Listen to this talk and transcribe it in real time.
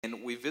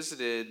And we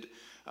visited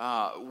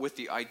with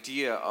the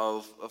idea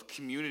of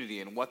community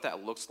and what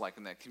that looks like,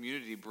 and that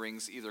community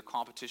brings either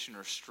competition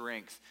or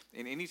strength.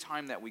 And any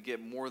time that we get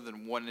more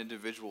than one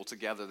individual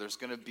together, there's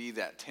going to be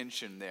that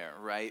tension there,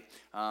 right?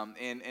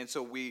 And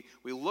so we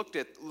looked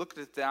at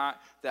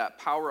that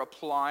power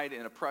applied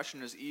and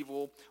oppression is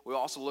evil. We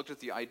also looked at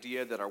the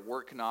idea that our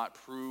work cannot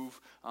prove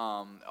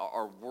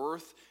our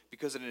worth,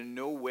 because it in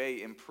no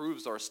way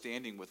improves our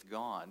standing with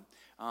God.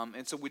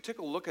 And so we took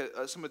a look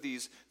at some of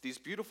these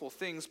beautiful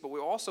things, but we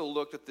also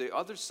looked at the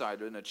other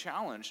side and a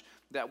challenge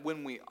that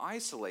when we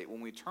isolate, when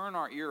we turn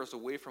our ears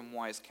away from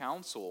wise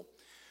counsel,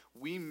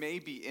 we may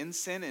be in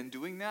sin in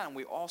doing that, and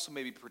we also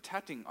may be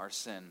protecting our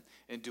sin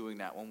in doing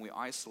that when we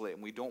isolate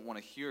and we don't want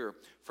to hear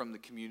from the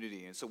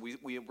community. And so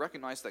we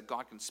recognize that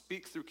God can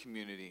speak through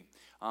community.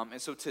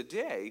 And so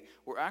today,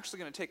 we're actually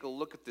going to take a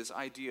look at this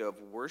idea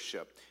of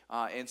worship.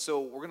 And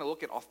so we're going to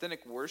look at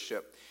authentic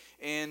worship.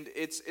 And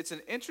it's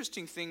an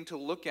interesting thing to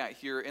look at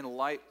here in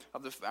light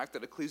of the fact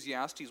that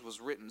Ecclesiastes was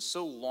written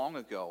so long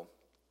ago.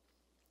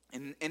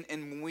 And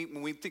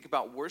when we think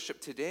about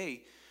worship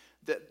today,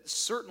 that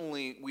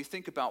certainly we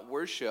think about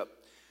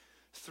worship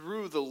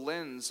through the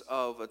lens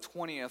of a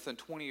 20th and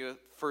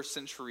 21st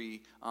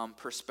century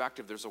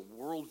perspective. There's a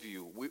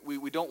worldview.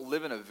 We don't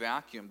live in a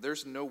vacuum.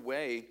 There's no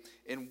way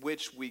in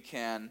which we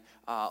can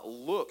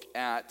look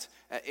at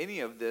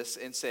any of this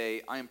and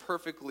say, I am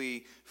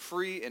perfectly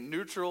free and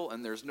neutral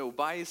and there's no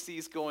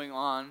biases going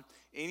on.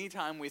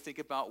 Anytime we think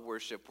about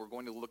worship, we're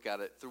going to look at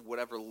it through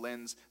whatever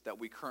lens that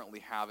we currently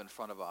have in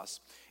front of us.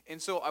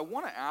 And so I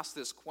want to ask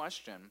this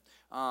question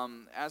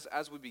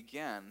as we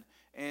begin,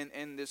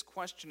 and this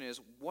question is,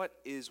 what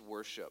is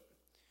worship?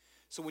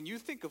 So when you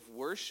think of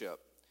worship,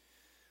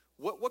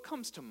 what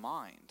comes to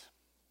mind?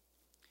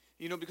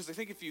 You know, because I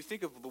think if you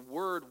think of the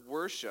word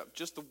worship,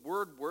 just the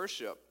word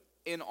worship,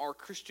 in our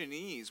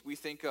Christianese, we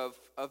think of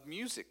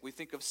music, we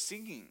think of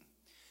singing.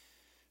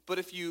 But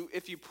if you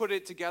put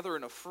it together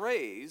in a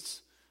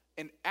phrase,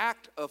 an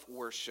act of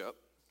worship,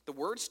 the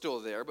word's still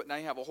there, but now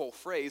you have a whole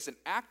phrase, an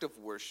act of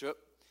worship,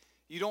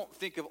 you don't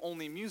think of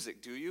only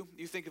music, do you?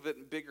 You think of it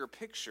in bigger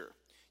picture.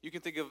 You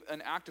can think of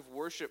an act of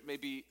worship,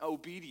 maybe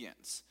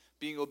obedience,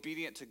 being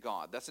obedient to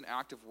God. That's an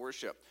act of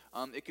worship.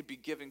 It could be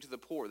giving to the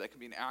poor. That could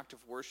be an act of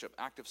worship,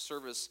 act of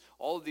service.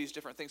 All of these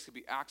different things could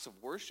be acts of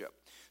worship.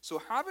 So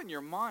have in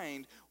your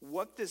mind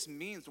what this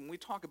means when we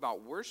talk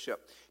about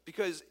worship,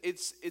 because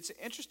it's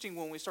interesting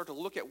when we start to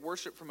look at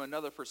worship from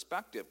another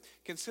perspective.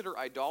 Consider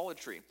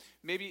idolatry.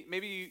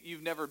 Maybe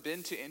you've never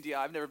been to India.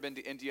 I've never been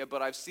to India,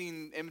 but I've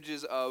seen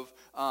images of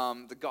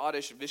the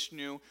goddess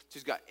Vishnu.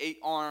 She's got 8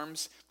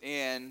 arms,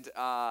 and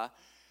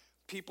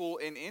people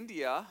in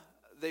India,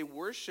 they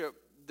worship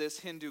this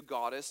Hindu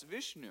goddess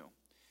Vishnu.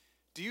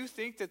 Do you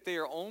think that they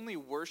are only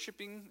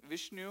worshiping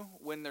Vishnu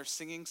when they're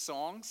singing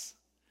songs?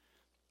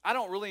 I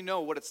don't really know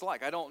what it's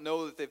like. I don't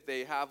know if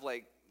they have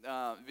like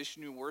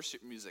Vishnu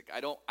worship music. I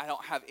don't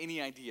have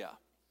any idea.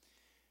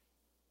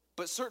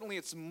 But certainly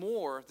it's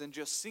more than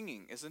just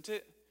singing, isn't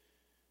it?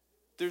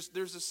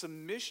 There's a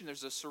submission,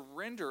 there's a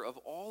surrender of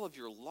all of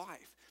your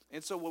life.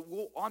 And so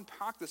we'll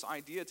unpack this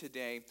idea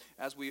today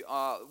as we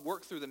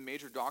work through the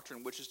major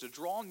doctrine, which is to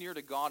draw near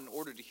to God in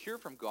order to hear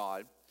from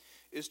God,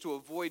 is to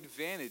avoid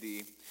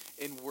vanity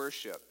in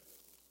worship.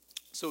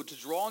 So to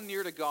draw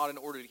near to God in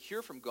order to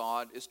hear from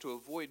God is to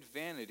avoid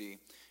vanity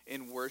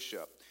in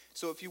worship.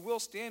 So if you will,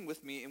 stand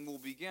with me and we'll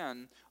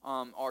begin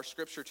our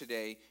scripture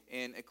today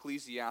in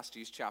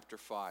Ecclesiastes chapter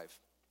 5.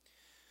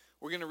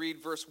 We're going to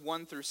read verse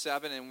 1 through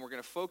 7, and we're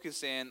going to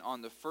focus in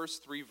on the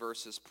first 3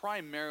 verses,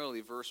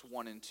 primarily verse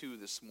 1 and 2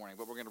 this morning,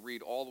 but we're going to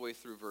read all the way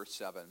through verse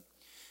 7.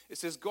 It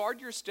says,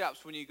 "Guard your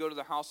steps when you go to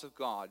the house of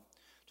God.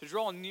 To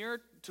draw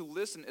near to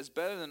listen is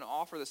better than to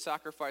offer the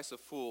sacrifice of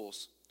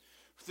fools,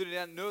 for they do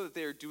not know that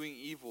they are doing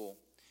evil.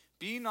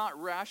 Be not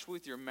rash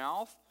with your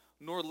mouth,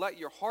 nor let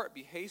your heart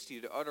be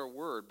hasty to utter a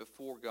word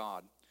before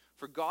God.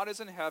 For God is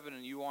in heaven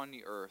and you on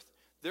the earth.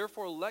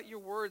 Therefore let your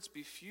words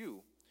be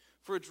few.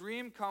 For a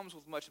dream comes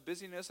with much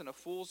busyness, and a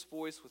fool's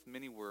voice with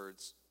many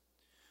words.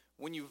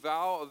 When you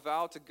vow a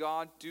vow to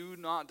God, do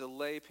not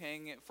delay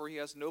paying it, for he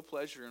has no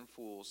pleasure in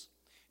fools.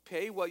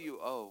 Pay what you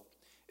owe.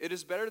 It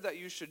is better that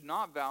you should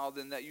not vow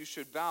than that you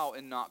should vow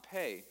and not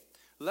pay.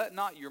 Let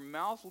not your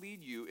mouth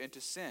lead you into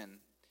sin.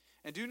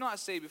 And do not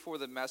say before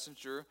the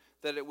messenger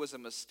that it was a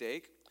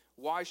mistake.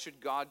 Why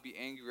should God be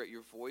angry at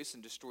your voice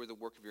and destroy the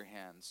work of your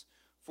hands?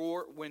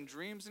 For when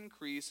dreams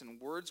increase and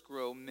words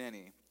grow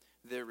many,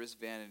 there is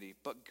vanity.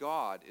 But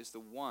God is the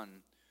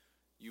one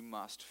you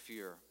must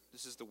fear."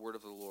 This is the word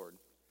of the Lord.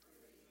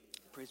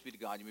 Praise be to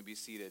God. You may be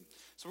seated.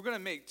 So we're going to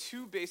make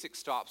 2 basic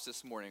stops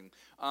this morning,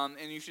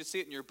 and you should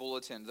see it in your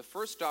bulletin. The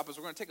first stop is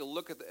we're going to take a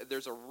look at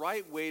there's a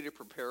right way to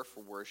prepare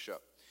for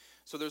worship.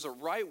 So there's a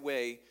right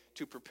way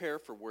to prepare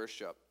for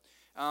worship.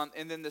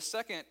 And then the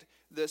second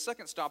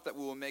stop that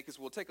we will make is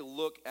we'll take a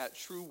look at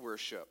true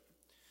worship.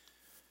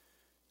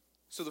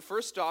 So the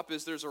first stop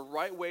is there's a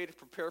right way to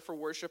prepare for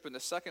worship, and the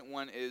second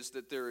one is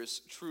that there is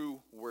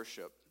true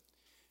worship.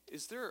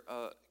 Is there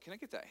can I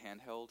get that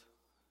handheld,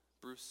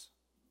 Bruce?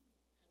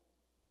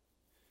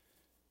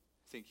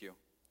 Thank you.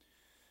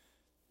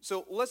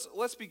 So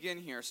let's begin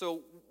here.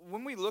 So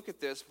when we look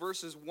at this,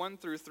 verses 1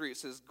 through 3, it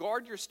says,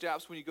 guard your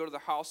steps when you go to the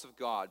house of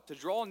God. To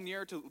draw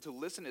near to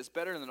listen is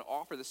better than to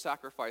offer the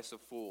sacrifice of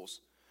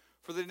fools.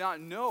 For they do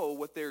not know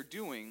what they are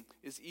doing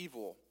is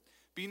evil.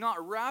 Be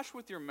not rash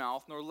with your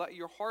mouth, nor let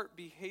your heart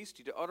be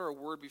hasty to utter a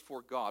word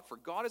before God. For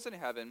God is in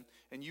heaven,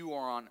 and you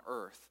are on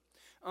earth.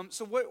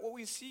 So what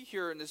we see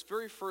here in this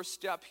very first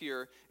step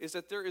here is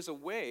that there is a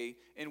way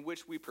in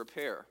which we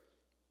prepare.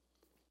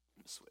 I'm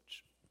going to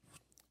switch.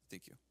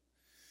 Thank you.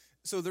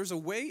 So there's a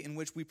way in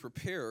which we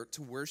prepare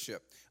to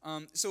worship.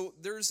 So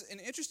there's an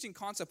interesting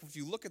concept if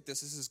you look at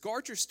this. It says,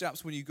 guard your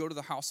steps when you go to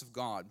the house of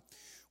God.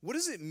 What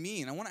does it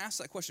mean? I want to ask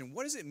that question.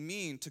 What does it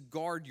mean to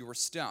guard your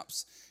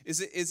steps?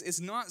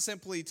 It's not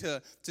simply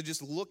to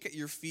just look at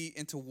your feet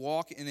and to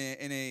walk in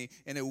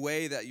a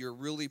way that you're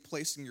really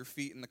placing your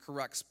feet in the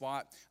correct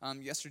spot.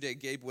 Yesterday,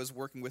 Gabe was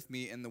working with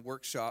me in the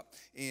workshop,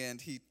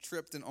 and he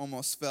tripped and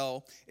almost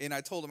fell. And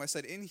I told him, I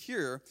said, in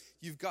here,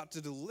 you've got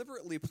to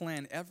deliberately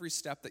plan every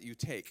step that you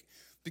take.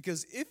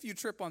 Because if you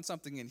trip on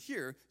something in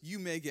here, you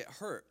may get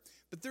hurt.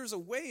 But there's a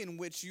way in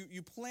which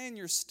you plan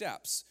your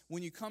steps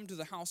when you come to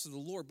the house of the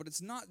Lord. But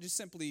it's not just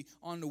simply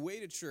on the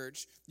way to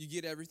church, you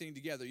get everything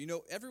together. You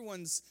know,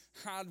 everyone's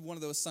had one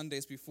of those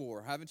Sundays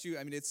before, haven't you?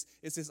 I mean, it's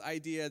this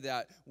idea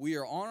that we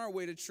are on our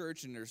way to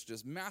church and there's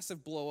just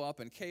massive blow up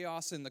and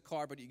chaos in the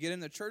car. But you get in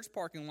the church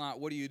parking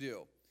lot, what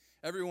do?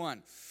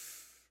 Everyone,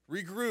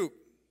 regroup,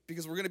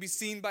 because we're going to be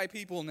seen by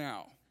people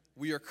now.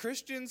 We are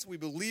Christians, we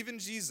believe in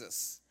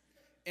Jesus,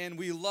 and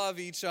we love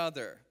each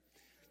other.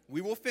 We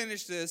will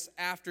finish this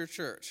after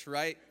church,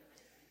 right?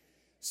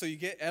 So you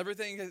get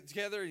everything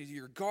together,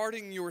 you're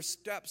guarding your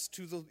steps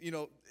to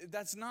the,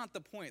 that's not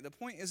the point. The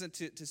point isn't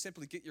to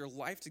simply get your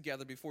life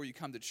together before you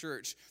come to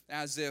church,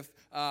 as if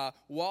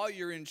while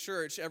you're in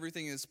church,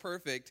 everything is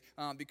perfect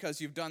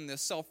because you've done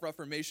this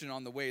self-reformation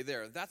on the way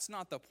there. That's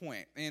not the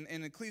point. And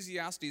in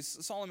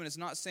Ecclesiastes, Solomon is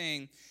not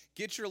saying,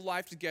 get your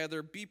life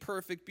together, be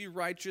perfect, be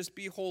righteous,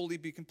 be holy,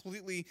 be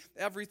completely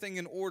everything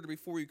in order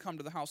before you come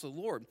to the house of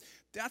the Lord.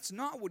 That's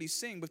not what he's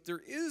saying, but there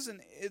is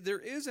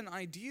an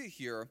idea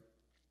here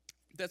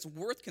that's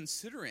worth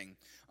considering.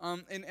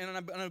 And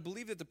I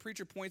believe that the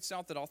preacher points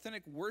out that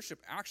authentic worship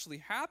actually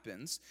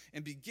happens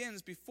and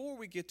begins before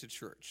we get to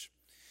church.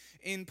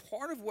 And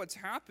part of what's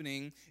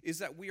happening is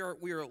that we are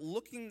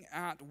looking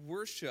at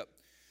worship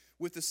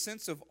with a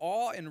sense of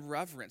awe and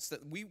reverence,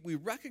 that we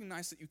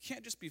recognize that you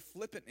can't just be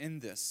flippant in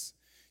this.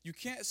 You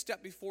can't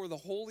step before the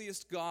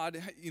holiest God,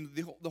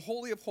 the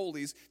Holy of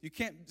Holies. You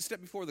can't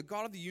step before the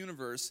God of the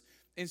universe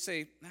and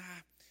say,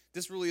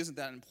 this really isn't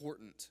that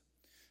important.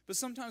 But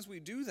sometimes we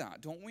do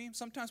that, don't we?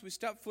 Sometimes we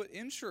step foot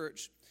in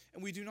church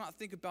and we do not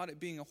think about it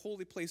being a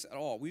holy place at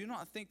all. We do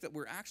not think that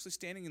we're actually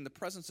standing in the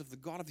presence of the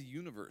God of the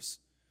universe.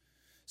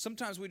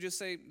 Sometimes we just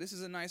say, this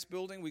is a nice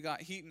building, we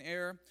got heat and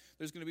air,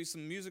 there's going to be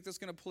some music that's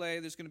going to play,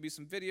 there's going to be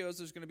some videos,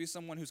 there's going to be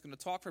someone who's going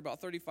to talk for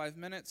about 35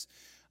 minutes.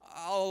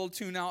 I'll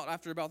tune out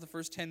after about the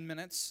first 10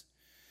 minutes.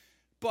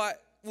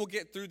 But we'll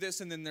get through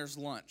this and then there's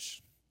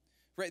lunch.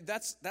 Right?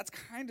 That's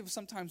kind of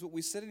sometimes what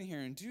we sit in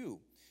here and do.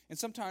 And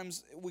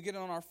sometimes we get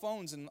on our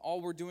phones and all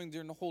we're doing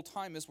during the whole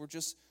time is we're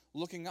just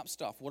looking up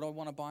stuff. What do I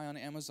want to buy on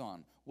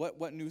Amazon?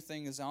 What new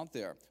thing is out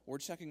there? We're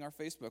checking our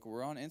Facebook, or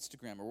we're on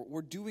Instagram, or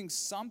we're doing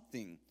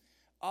something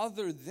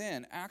other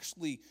than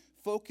actually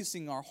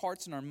focusing our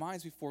hearts and our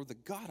minds before the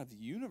God of the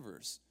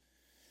universe.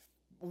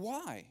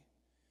 Why?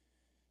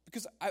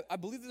 Because I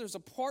believe that there's a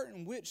part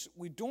in which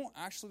we don't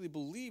actually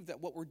believe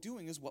that what we're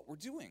doing is what we're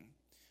doing.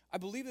 I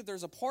believe that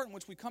there's a part in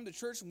which we come to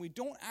church and we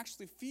don't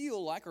actually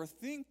feel like or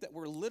think that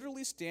we're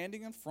literally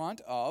standing in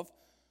front of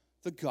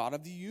the God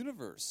of the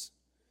universe.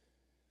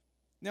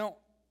 Now,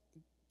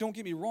 don't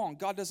get me wrong,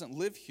 God doesn't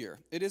live here.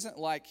 It isn't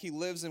like he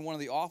lives in one of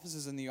the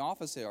offices in the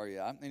office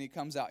area and he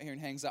comes out here and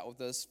hangs out with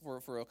us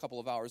for a couple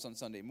of hours on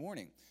Sunday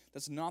morning.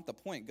 That's not the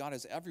point. God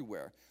is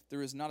everywhere.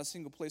 There is not a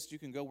single place you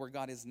can go where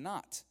God is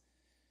not.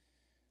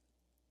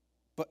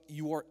 But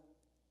you are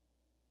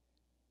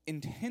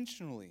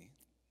intentionally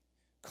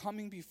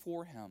coming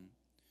before him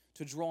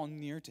to draw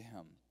near to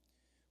him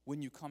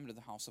when you come to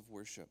the house of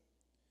worship.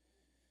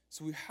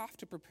 So we have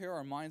to prepare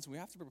our minds, we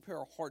have to prepare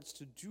our hearts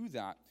to do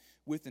that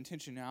with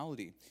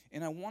intentionality.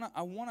 And I want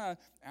to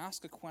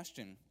ask a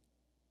question.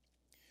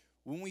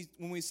 When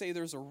we say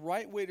there's a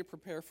right way to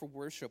prepare for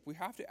worship, we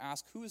have to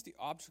ask, who is the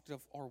object of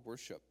our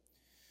worship?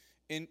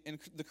 And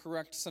the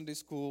correct Sunday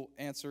school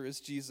answer is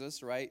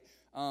Jesus, right?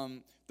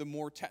 The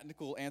more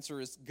technical answer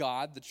is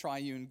God, the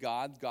triune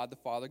God, God the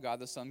Father, God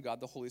the Son, God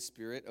the Holy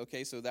Spirit.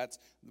 Okay, so that's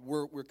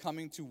we're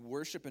coming to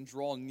worship and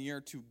draw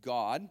near to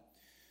God.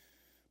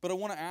 But I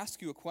want to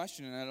ask you a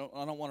question, and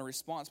I don't want a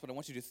response, but I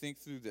want you to think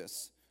through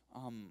this.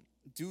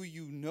 Do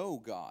you know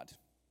God?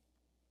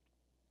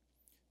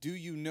 Do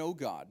you know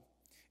God?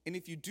 And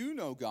if you do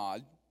know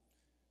God,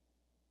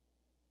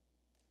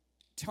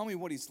 tell me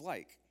what he's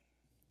like.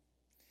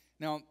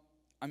 Now,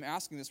 I'm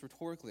asking this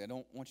rhetorically. I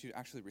don't want you to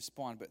actually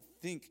respond, but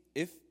think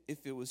if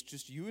it was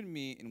just you and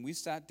me and we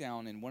sat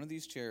down in one of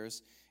these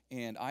chairs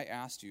and I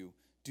asked you,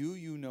 do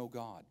you know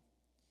God?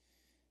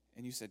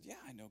 And you said, yeah,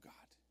 I know God.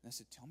 And I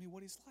said, tell me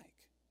what he's like.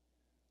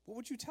 What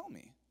would you tell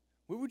me?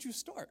 Where would you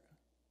start?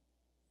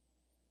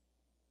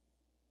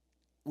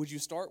 Would you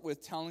start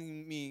with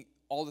telling me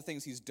all the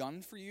things he's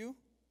done for you?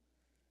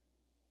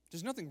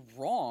 There's nothing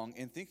wrong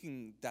in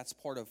thinking that's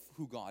part of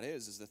who God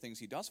is the things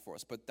he does for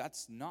us, but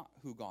that's not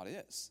who God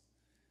is.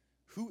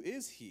 Who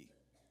is he?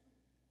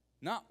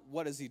 Not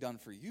what has he done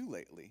for you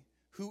lately.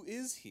 Who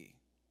is he?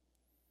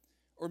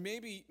 Or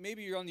maybe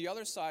you're on the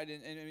other side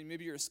and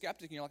maybe you're a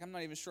skeptic and you're like, I'm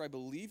not even sure I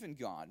believe in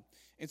God.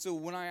 And so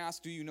when I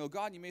ask, do you know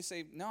God? You may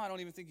say, no, I don't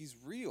even think he's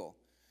real.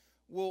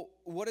 Well,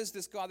 what is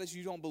this God that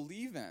you don't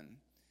believe in?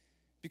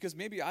 Because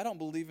maybe I don't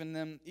believe in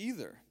them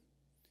either,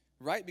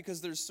 right? Because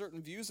there's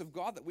certain views of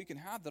God that we can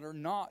have that are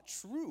not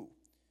true.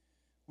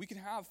 We can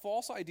have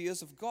false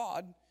ideas of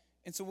God,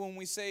 and so when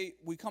we say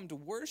we come to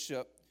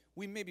worship,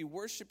 we may be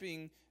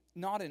worshiping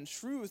not in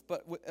truth,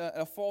 but with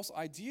a false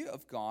idea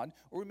of God,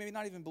 or we may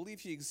not even believe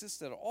he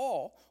exists at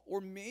all,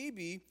 or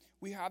maybe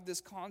we have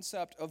this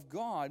concept of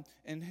God,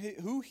 and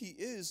who he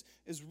is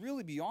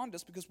really beyond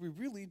us because we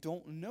really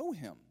don't know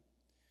him.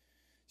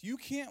 You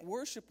can't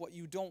worship what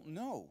you don't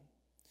know.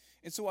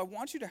 And so I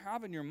want you to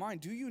have in your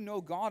mind, do you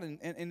know God?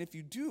 And if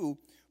you do,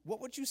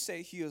 what would you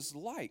say he is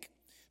like?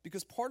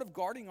 Because part of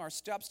guarding our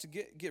steps to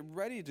get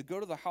ready to go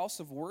to the house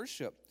of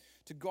worship,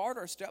 to guard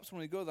our steps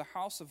when we go to the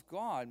house of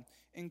God,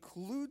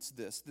 includes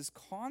this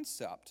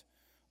concept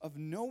of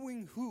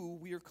knowing who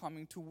we are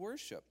coming to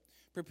worship.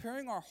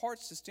 Preparing our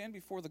hearts to stand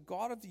before the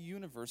God of the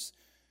universe,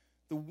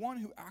 the one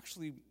who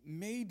actually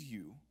made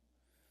you,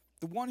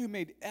 the one who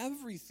made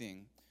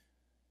everything.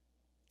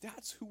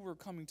 That's who we're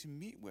coming to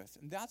meet with,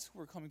 and that's who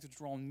we're coming to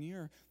draw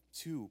near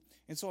to.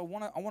 And so I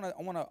want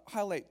to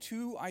highlight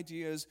two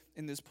ideas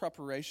in this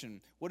preparation.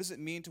 What does it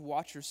mean to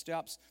watch your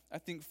steps? I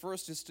think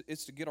first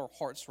is to get our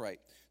hearts right.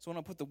 So I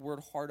want to put the word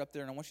heart up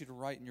there, and I want you to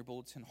write in your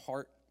bulletin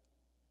heart.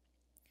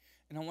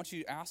 And I want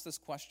you to ask this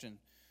question: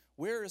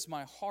 where is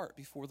my heart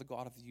before the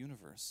God of the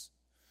universe?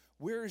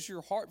 Where is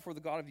your heart before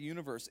the God of the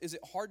universe? Is it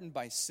hardened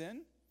by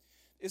sin?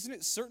 Isn't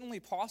it certainly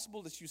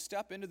possible that you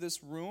step into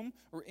this room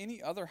or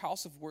any other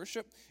house of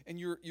worship and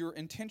you're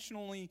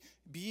intentionally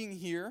being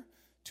here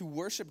to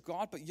worship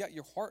God, but yet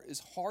your heart is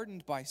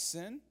hardened by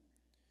sin?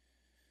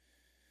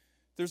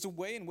 There's a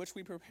way in which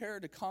we prepare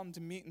to come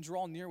to meet and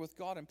draw near with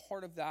God, and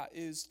part of that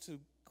is to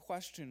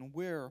question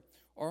where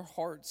our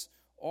hearts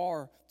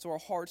are. So our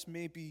hearts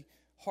may be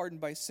hardened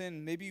by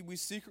sin. Maybe we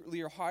secretly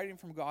are hiding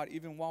from God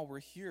even while we're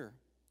here,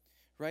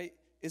 right?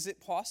 Is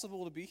it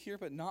possible to be here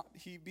but not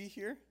be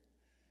here?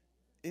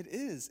 It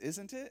is,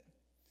 isn't it?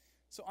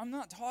 So I'm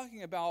not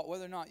talking about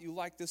whether or not you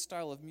like this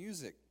style of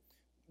music.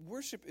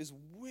 Worship is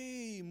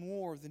way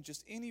more than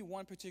just any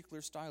one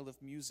particular style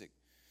of music.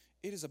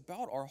 It is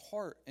about our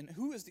heart and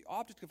who is the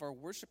object of our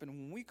worship. And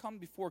when we come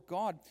before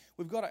God,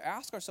 we've got to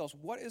ask ourselves,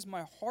 what is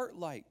my heart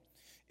like?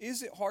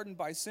 Is it hardened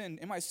by sin?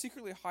 Am I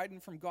secretly hiding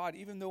from God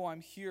even though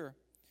I'm here?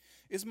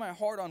 Is my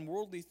heart on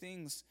worldly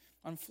things,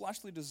 on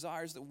fleshly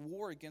desires that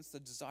war against the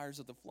desires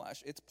of the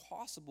flesh? It's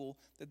possible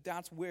that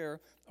that's where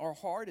our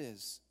heart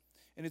is.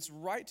 And it's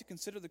right to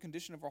consider the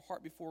condition of our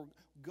heart before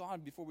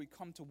God before we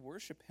come to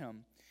worship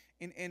him.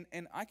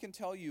 And I can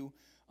tell you,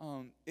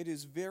 it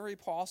is very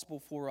possible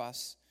for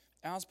us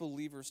as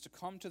believers to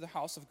come to the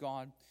house of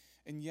God,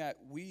 and yet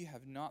we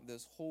have not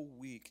this whole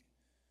week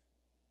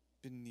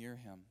been near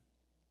him.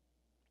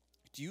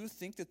 Do you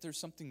think that there's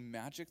something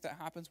magic that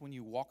happens when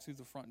you walk through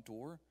the front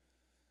door?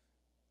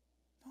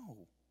 No.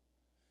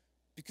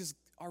 Because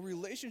our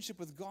relationship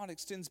with God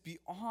extends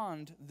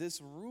beyond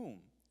this room.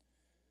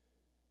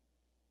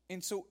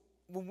 And so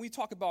when we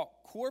talk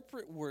about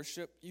corporate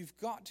worship, you've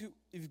got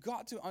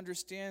to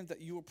understand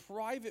that your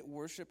private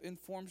worship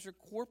informs your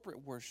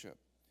corporate worship.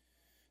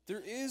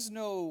 There is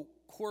no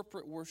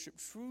corporate worship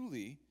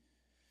truly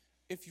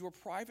if your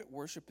private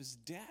worship is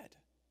dead.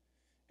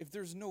 If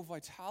there's no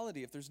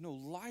vitality, if there's no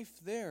life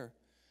there,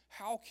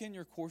 how can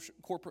your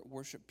corporate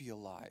worship be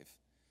alive?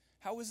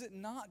 How is it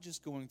not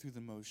just going through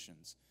the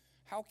motions?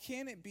 How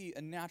can it be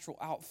a natural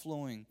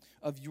outflowing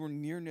of your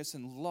nearness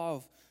and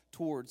love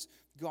towards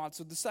God?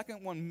 So the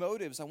second one,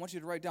 motives. I want you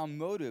to write down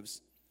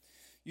motives.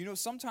 You know,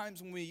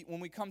 sometimes when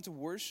we come to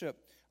worship,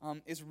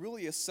 it's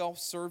really a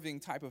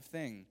self-serving type of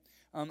thing.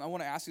 I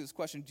want to ask you this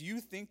question. Do you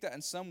think that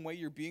in some way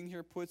your being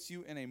here puts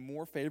you in a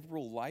more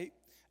favorable light,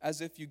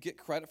 as if you get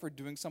credit for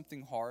doing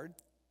something hard?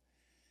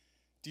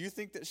 Do you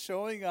think that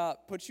showing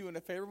up puts you in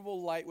a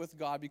favorable light with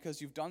God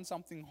because you've done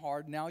something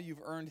hard, now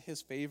you've earned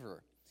his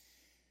favor?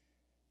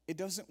 It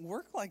doesn't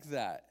work like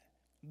that.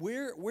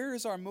 Where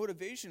is our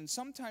motivation?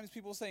 Sometimes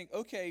people think,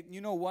 okay,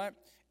 you know what?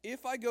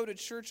 If I go to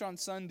church on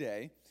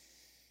Sunday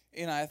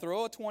and I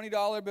throw a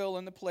 $20 bill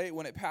in the plate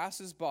when it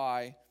passes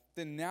by,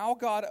 then now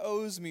God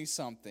owes me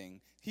something.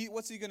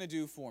 What's he going to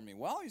do for me?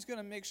 Well, he's going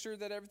to make sure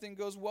that everything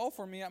goes well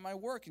for me at my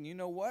work. And you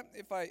know what?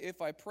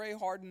 If I pray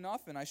hard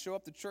enough and I show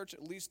up to church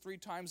at least 3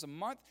 times a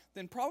month,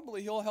 then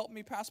probably he'll help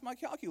me pass my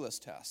calculus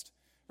test.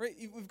 Right?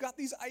 We've got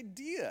these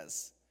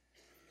ideas.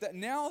 that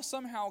now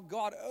somehow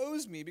God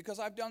owes me because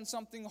I've done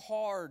something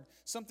hard,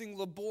 something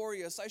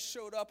laborious. I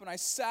showed up and I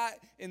sat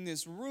in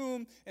this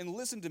room and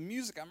listened to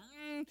music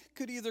I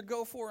could either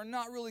go for or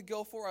not really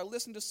go for. I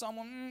listened to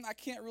someone I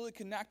can't really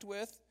connect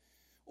with,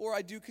 or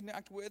I do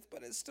connect with,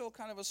 but it's still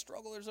kind of a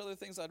struggle. There's other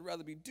things I'd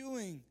rather be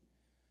doing.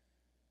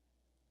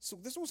 So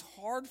this was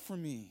hard for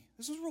me.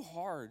 This was real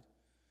hard.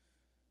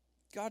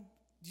 God,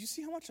 do you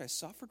see how much I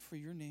suffered for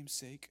your name's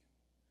sake?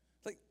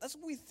 Like, that's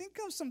what we think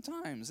of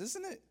sometimes,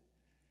 isn't it?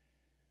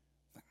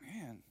 Like,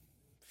 man,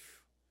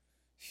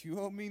 you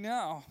owe me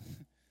now.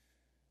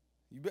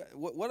 You bet,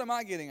 what am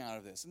I getting out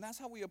of this? And that's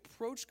how we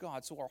approach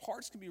God. So our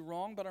hearts can be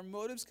wrong, but our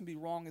motives can be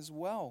wrong as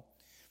well.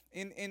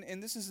 And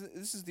this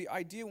is the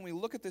idea when we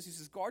look at this. He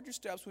says, guard your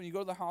steps when you go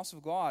to the house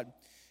of God.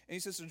 And he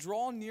says, to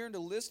draw near and to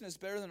listen is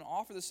better than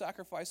offer the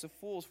sacrifice of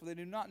fools, for they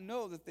do not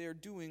know that they are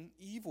doing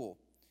evil.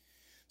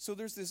 So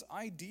there's this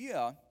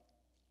idea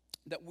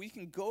that we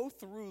can go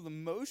through the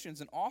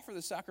motions and offer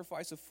the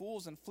sacrifice of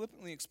fools and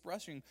flippantly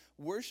expressing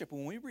worship.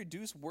 When we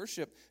reduce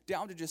worship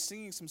down to just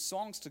singing some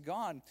songs to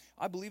God,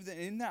 I believe that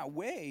in that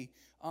way,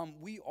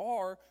 we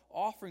are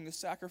offering the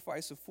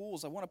sacrifice of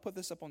fools. I want to put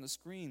this up on the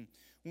screen.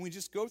 When we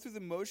just go through the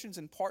motions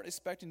in part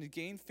expecting to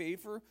gain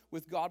favor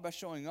with God by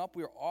showing up,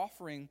 we are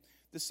offering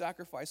the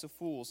sacrifice of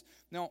fools.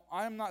 Now,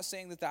 I'm not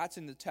saying that that's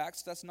in the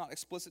text. That's not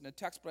explicit in the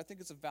text, but I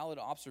think it's a valid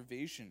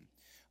observation.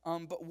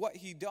 But what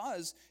he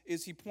does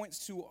is he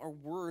points to our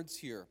words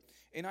here.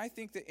 And I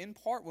think that in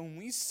part when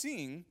we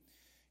sing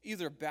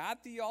either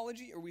bad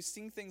theology or we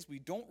sing things we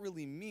don't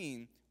really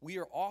mean, we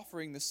are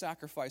offering the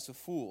sacrifice of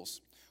fools.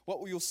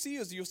 What you'll see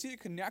is you'll see a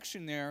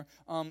connection there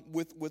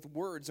with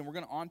words, and we're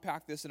going to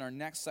unpack this in our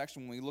next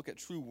section when we look at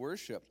true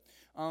worship.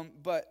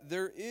 But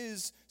there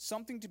is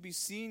something to be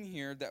seen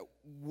here that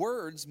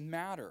words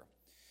matter.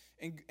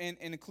 And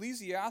in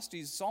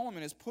Ecclesiastes,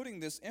 Solomon is putting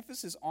this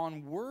emphasis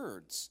on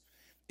words.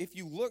 If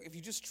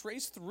you just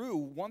trace through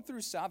 1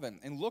 through 7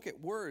 and look at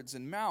words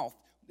and mouth,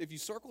 if you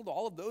circled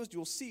all of those,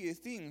 you'll see a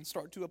theme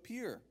start to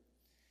appear.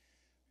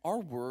 Our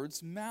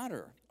words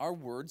matter. Our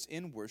words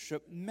in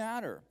worship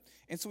matter.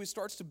 And so he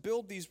starts to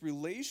build these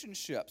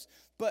relationships.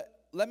 But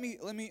let me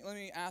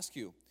ask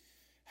you,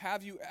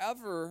 have you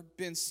ever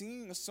been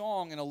singing a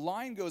song and a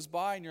line goes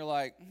by and you're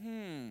like,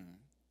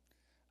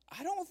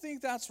 I don't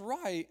think that's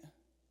right?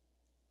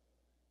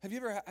 Have you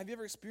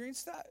ever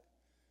experienced that?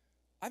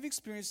 I've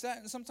experienced that,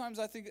 and sometimes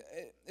I think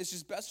it's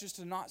just best just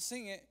to not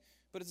sing it,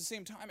 but at the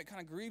same time, it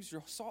kind of grieves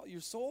your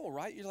soul,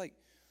 right? You're like,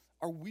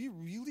 are we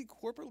really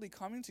corporately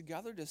coming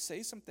together to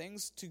say some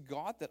things to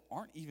God that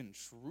aren't even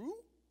true?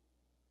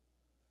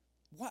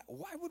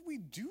 Why would we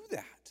do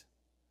that?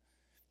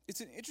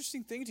 It's an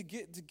interesting thing to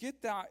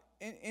get that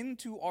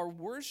into our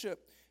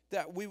worship,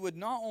 that we would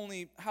not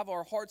only have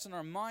our hearts and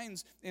our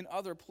minds in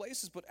other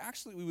places, but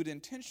actually we would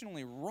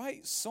intentionally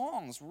write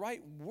songs,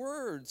 write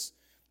words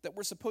that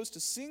we're supposed to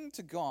sing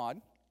to God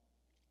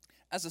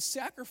as a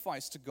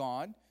sacrifice to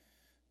God,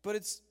 but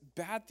it's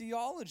bad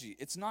theology.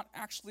 It's not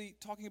actually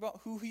talking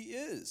about who he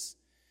is.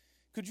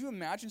 Could you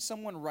imagine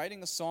someone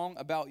writing a song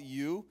about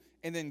you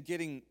and then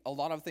getting a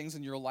lot of things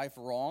in your life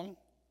wrong?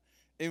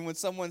 And when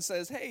someone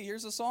says, hey,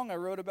 here's a song I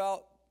wrote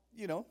about,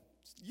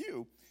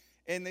 you,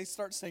 and they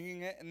start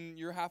singing it and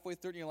you're halfway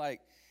through and you're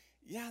like,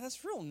 yeah,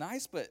 that's real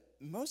nice, but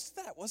most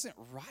of that wasn't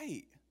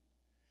right.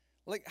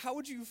 Like, how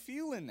would you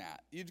feel in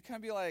that? You'd kind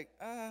of be like,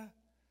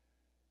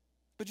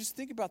 But just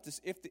think about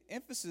this. If the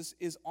emphasis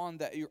is on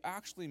that, you're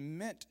actually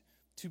meant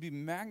to be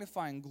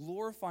magnifying,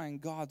 glorifying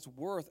God's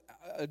worth,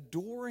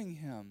 adoring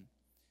him,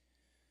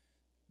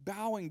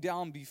 bowing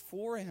down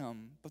before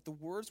him, but the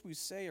words we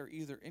say are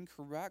either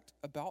incorrect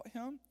about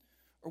him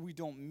or we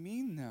don't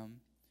mean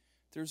them,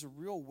 there's a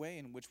real way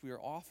in which we are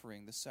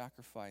offering the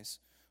sacrifice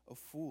of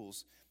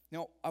fools.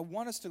 Now, I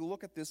want us to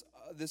look at this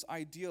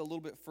idea a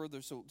little bit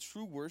further. So,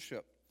 true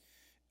worship.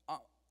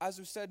 As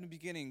we said in the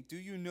beginning, do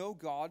you know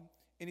God?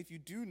 And if you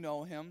do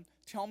know him,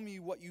 tell me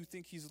what you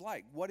think he's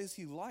like. What is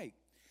he like?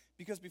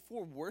 Because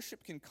before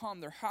worship can come,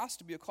 there has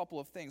to be a couple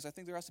of things. I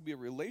think there has to be a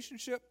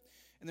relationship,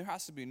 and there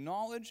has to be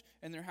knowledge,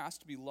 and there has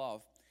to be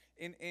love.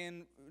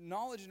 And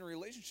knowledge and a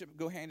relationship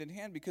go hand in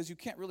hand, because you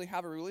can't really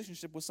have a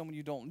relationship with someone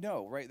you don't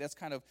know, right? That's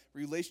kind of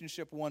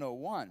relationship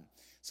 101.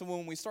 So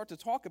when we start to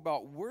talk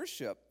about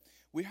worship,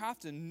 we have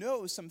to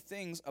know some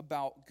things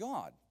about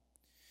God.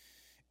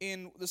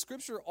 In the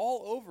scripture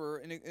all over,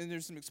 and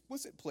there's some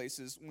explicit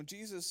places, when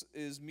Jesus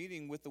is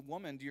meeting with the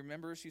woman, do you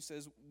remember she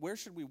says, where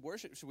should we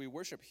worship? Should we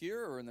worship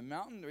here or in the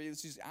mountain? Or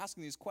she's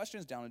asking these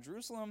questions down in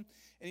Jerusalem.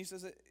 And he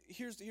says,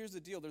 here's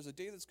the deal. There's a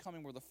day that's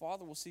coming where the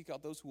Father will seek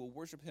out those who will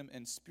worship him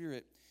in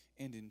spirit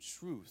and in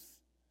truth.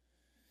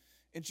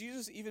 And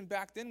Jesus, even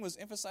back then, was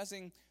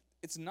emphasizing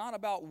it's not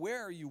about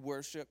where you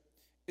worship,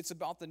 it's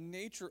about the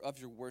nature of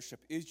your worship.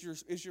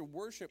 Is your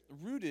worship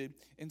rooted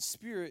in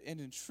spirit and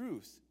in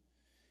truth?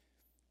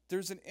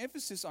 There's an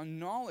emphasis on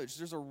knowledge.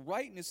 There's a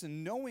rightness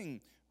in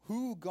knowing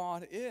who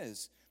God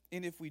is.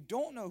 And if we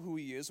don't know who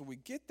he is, or we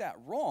get that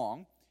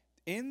wrong,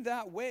 in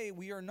that way,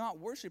 we are not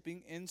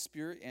worshiping in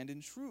spirit and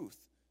in truth.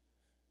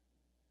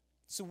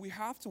 So we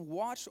have to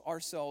watch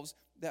ourselves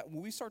that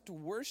when we start to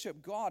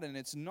worship God and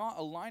it's not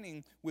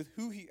aligning with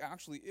who he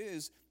actually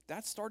is,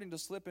 that's starting to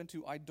slip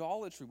into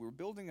idolatry. We're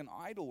building an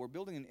idol. We're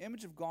building an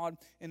image of God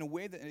in a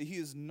way that he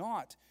is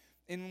not.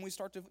 And when we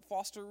start to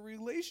foster a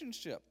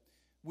relationship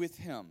with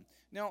him.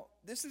 Now,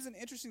 this is an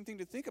interesting thing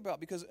to think about,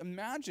 because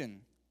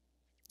imagine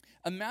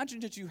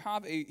that you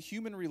have a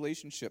human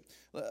relationship.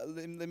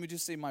 Let me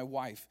just say my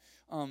wife.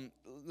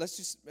 Let's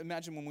just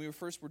imagine when we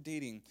first were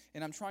dating,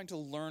 and I'm trying to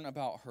learn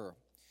about her.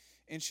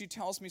 And she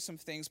tells me some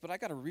things, but I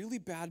got a really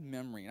bad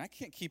memory, and I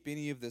can't keep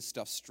any of this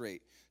stuff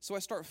straight. So I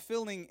start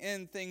filling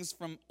in things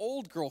from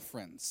old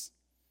girlfriends.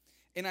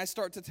 And I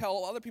start to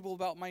tell other people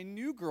about my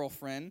new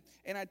girlfriend,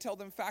 and I tell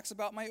them facts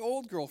about my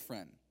old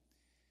girlfriend.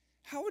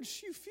 How would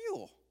she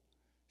feel?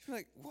 She'd be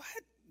like, what?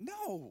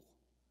 No.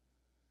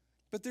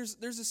 But there's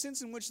a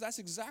sense in which that's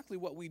exactly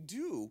what we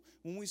do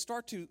when we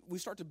start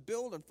to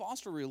build and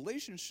foster a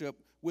relationship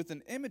with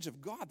an image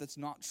of God that's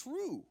not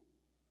true.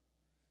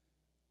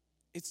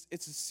 It's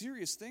a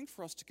serious thing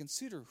for us to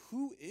consider.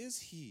 Who is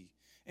he?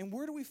 And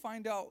where do we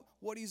find out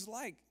what he's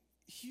like?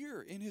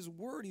 Here in his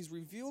word, he's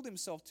revealed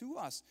himself to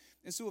us.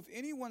 And so if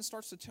anyone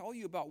starts to tell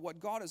you about what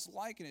God is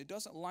like and it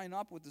doesn't line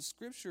up with the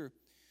scripture,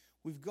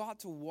 we've got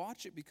to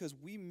watch it, because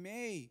we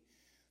may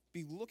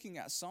be looking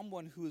at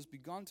someone who has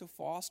begun to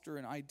foster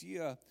an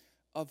idea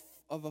of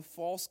a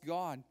false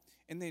God,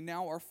 and they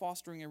now are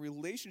fostering a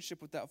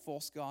relationship with that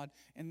false God,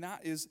 and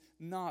that is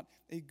not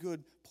a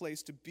good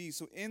place to be.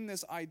 So in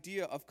this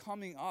idea of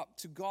coming up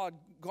to God,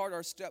 guard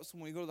our steps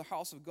when we go to the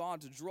house of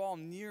God, to draw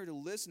near, to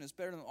listen, is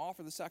better than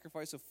offer the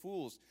sacrifice of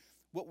fools.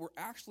 What we're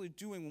actually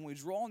doing when we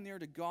draw near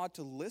to God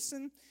to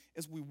listen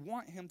is we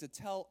want him to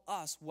tell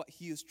us what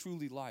he is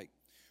truly like.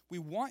 We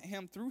want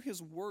him, through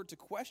his word, to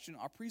question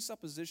our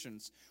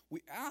presuppositions.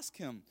 We ask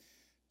him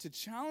to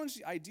challenge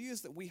the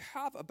ideas that we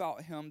have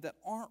about him that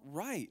aren't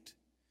right.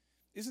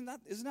 Isn't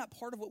that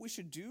part of what we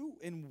should do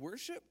in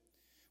worship?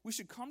 We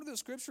should come to the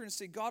scripture and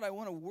say, God, I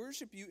want to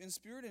worship you in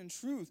spirit and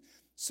truth.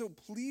 So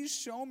please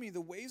show me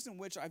the ways in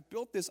which I've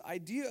built this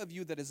idea of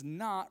you that is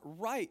not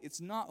right.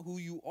 It's not who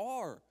you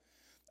are.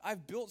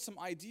 I've built some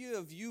idea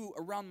of you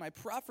around my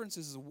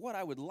preferences of what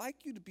I would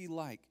like you to be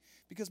like,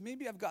 because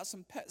maybe I've got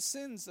some pet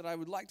sins that I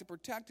would like to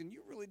protect and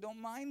you really don't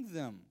mind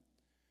them.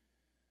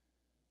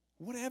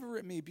 Whatever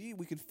it may be,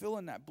 we can fill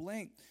in that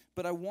blank.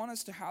 But I want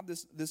us to have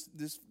this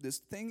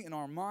thing in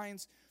our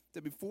minds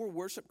that before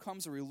worship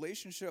comes, a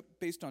relationship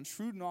based on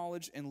true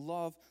knowledge and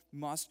love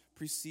must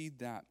precede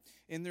that.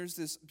 And there's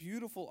this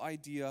beautiful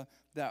idea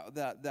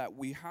that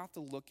we have to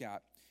look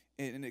at.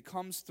 And it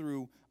comes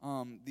through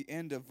the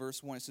end of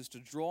verse 1. It says, to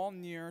draw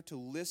near to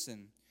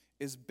listen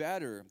is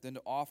better than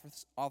to offer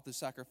the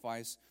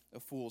sacrifice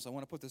of fools. I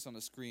want to put this on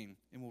the screen,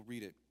 and we'll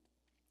read it.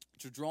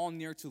 To draw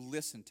near to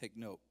listen, take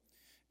note,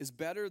 is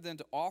better than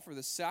to offer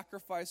the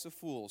sacrifice of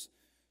fools.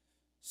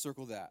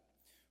 Circle that.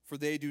 For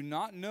they do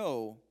not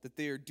know that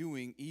they are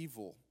doing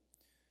evil.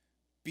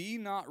 Be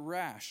not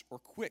rash or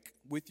quick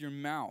with your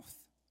mouth.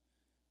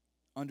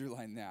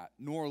 Underline that.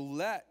 Nor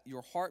let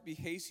your heart be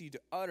hasty to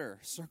utter.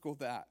 Circle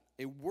that.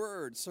 A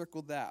word,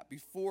 circle that,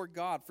 before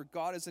God. For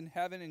God is in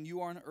heaven and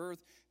you are on earth.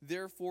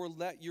 Therefore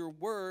let your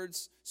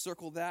words,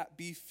 circle that,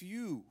 be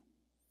few.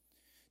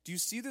 Do you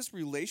see this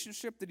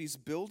relationship that he's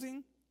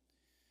building?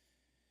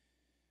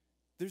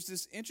 There's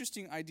this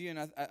interesting idea,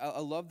 and I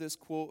love this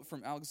quote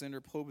from Alexander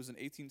Pope, who's an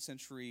 18th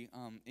century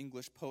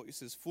English poet. He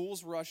says,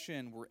 fools rush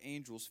in where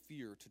angels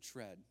fear to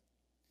tread.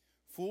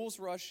 Fools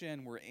rush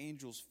in where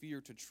angels fear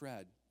to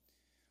tread.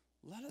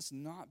 Let us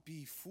not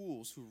be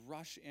fools who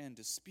rush in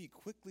to speak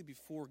quickly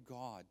before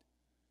God.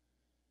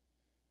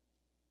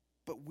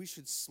 But we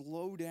should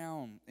slow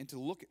down and to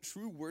look at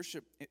true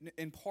worship.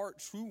 In part,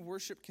 true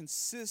worship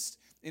consists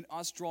in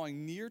us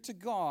drawing near to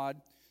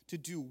God to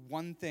do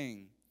one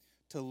thing,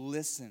 to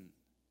listen.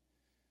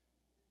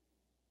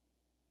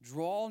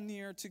 Draw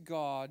near to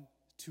God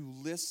to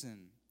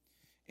listen.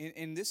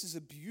 And this is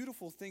a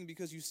beautiful thing,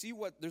 because you see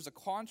there's a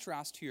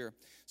contrast here.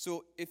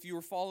 So if you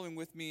were following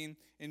with me,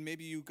 and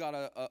maybe you got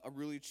a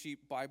really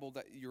cheap Bible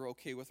that you're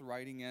okay with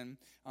writing in,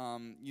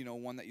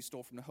 one that you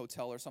stole from the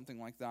hotel or something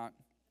like that.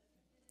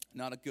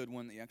 Not a good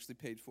one that you actually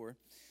paid for.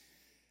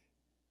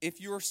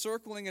 If you're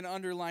circling and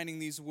underlining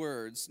these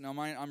words, now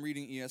I'm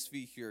reading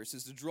ESV here. It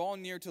says to draw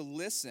near to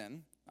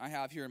listen. I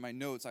have here in my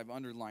notes, I've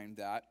underlined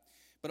that.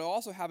 But I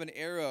also have an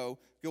arrow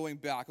going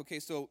back.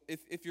 Okay, so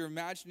if you're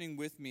imagining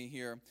with me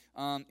here,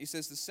 it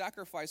says the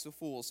sacrifice of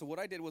fools. So what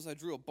I did was I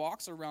drew a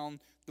box around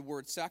the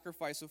word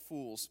sacrifice of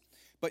fools.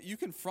 But you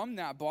can, from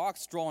that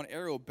box, draw an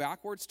arrow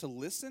backwards to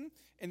listen,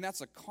 and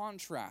that's a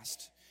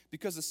contrast.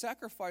 Because the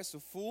sacrifice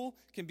of fool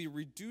can be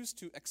reduced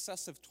to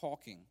excessive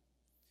talking.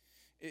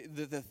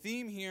 The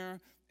theme here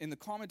in the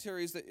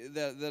commentaries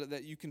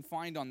that you can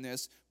find on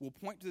this will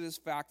point to this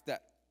fact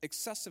that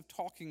excessive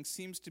talking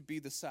seems to be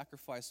the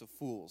sacrifice of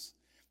fools.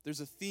 There's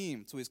a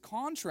theme. So he's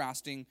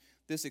contrasting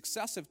this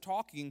excessive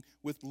talking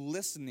with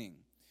listening.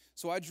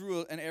 So I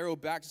drew an arrow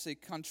back to say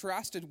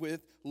contrasted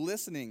with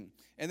listening.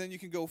 And then you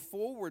can go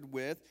forward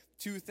with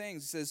two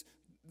things. It says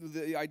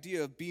the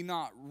idea of be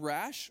not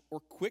rash or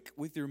quick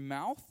with your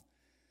mouth.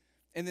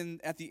 And then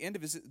at the end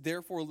of it,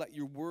 therefore let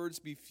your words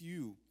be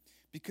few.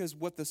 Because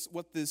what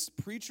this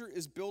preacher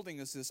is building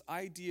is this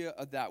idea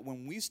of that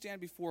when we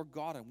stand before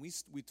God and we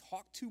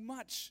talk too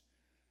much,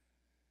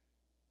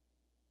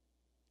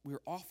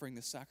 we're offering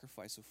the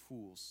sacrifice of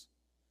fools.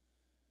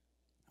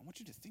 I want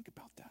you to think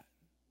about that.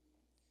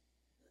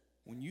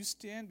 When you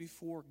stand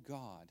before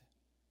God,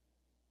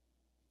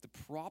 the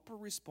proper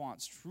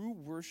response, true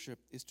worship,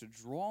 is to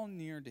draw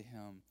near to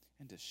him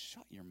and to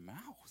shut your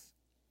mouth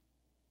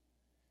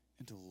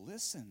and to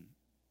listen.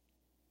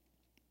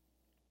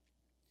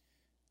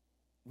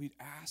 We'd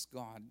ask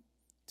God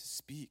to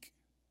speak.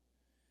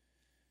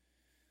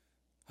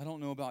 I don't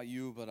know about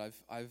you, but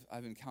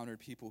I've encountered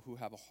people who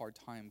have a hard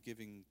time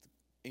giving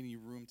any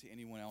room to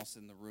anyone else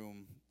in the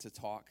room to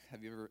talk.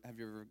 Have you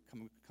ever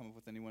come up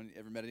with anyone?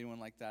 Ever met anyone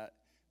like that?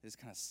 They just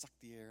kind of suck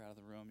the air out of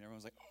the room.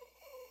 Everyone's like,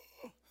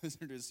 oh,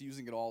 they're just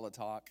using it all to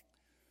talk.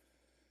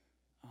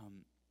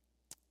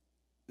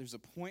 There's a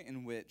point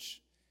in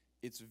which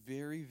it's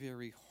very,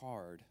 very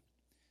hard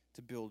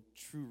to build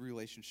true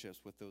relationships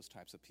with those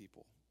types of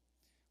people.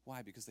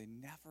 Why? Because they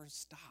never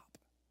stop.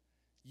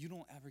 You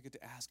don't ever get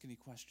to ask any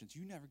questions.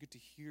 You never get to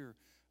hear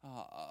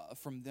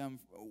from them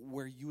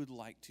where you would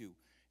like to.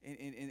 And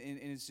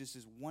it's just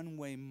this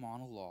one-way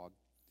monologue.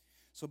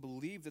 So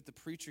believe that the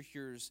preacher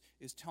here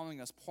is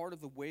telling us part of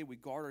the way we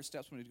guard our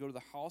steps when we go to the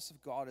house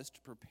of God is to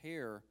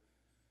prepare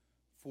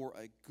for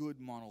a good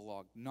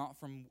monologue, not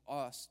from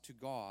us to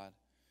God,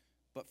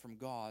 but from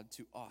God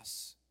to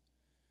us.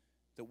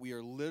 That we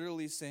are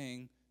literally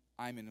saying,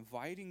 I'm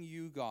inviting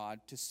you, God,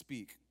 to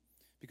speak.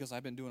 Because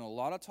I've been doing a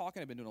lot of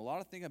talking, I've been doing a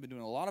lot of thinking, I've been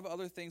doing a lot of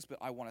other things, but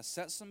I want to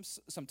set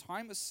some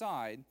time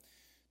aside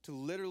to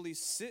literally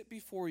sit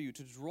before you,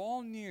 to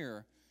draw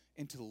near,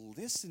 and to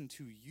listen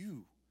to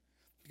you.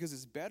 Because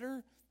it's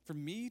better for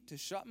me to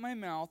shut my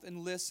mouth and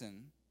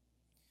listen,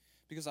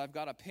 because I've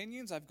got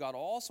opinions, I've got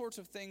all sorts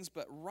of things,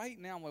 but right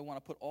now I want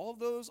to put all of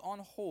those on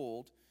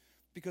hold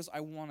because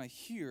I want to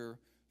hear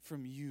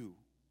from you.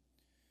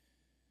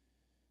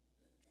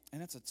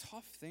 And it's a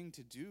tough thing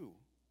to do,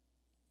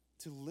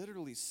 to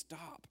literally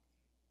stop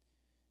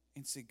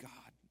and say, God,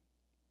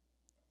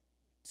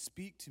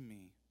 speak to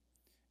me,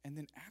 and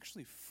then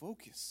actually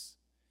focus.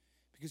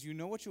 Because you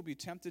know what you'll be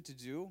tempted to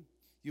do?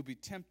 You'll be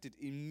tempted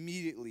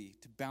immediately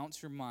to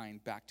bounce your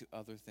mind back to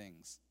other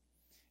things.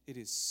 It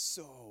is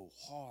so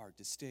hard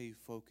to stay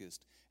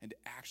focused and to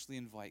actually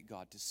invite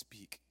God to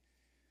speak.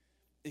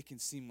 It can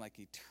seem like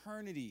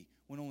eternity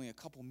when only a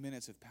couple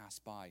minutes have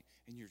passed by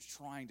and you're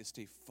trying to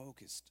stay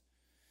focused,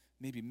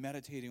 maybe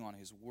meditating on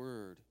his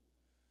word.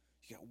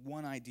 You got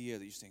one idea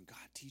that you're saying, God,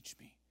 teach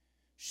me.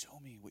 Show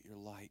me what you're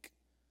like.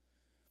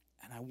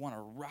 And I want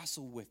to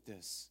wrestle with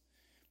this.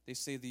 They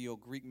say the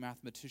Greek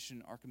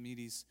mathematician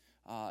Archimedes,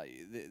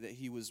 that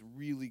he was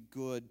really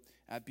good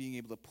at being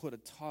able to put a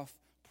tough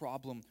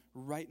problem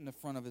right in the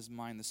front of his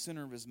mind, the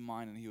center of his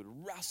mind, and he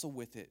would wrestle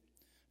with it,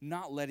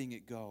 not letting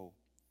it go.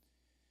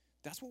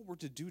 That's what we're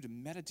to do, to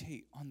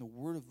meditate on the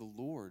word of the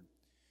Lord.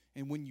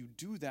 And when you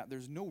do that,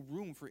 there's no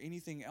room for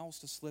anything else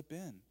to slip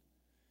in.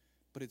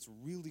 But it's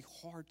really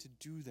hard to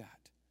do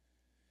that.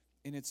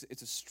 And it's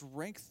a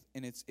strength,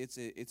 and it's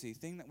a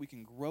thing that we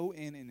can grow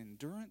in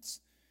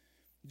endurance.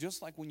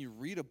 Just like when you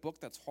read a book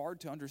that's hard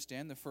to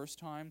understand the first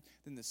time,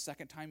 then the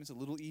second time it's a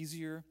little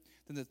easier,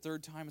 then the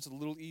third time it's a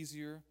little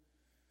easier.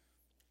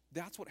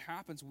 That's what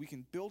happens. We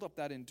can build up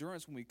that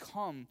endurance when we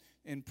come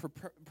in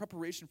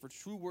preparation for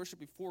true worship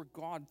before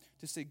God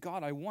to say,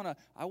 God, I want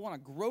to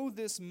grow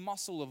this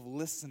muscle of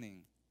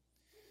listening.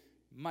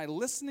 My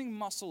listening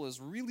muscle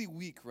is really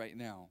weak right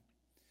now,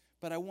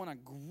 but I want to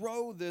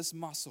grow this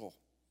muscle,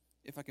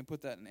 if I can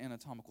put that in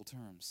anatomical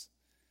terms.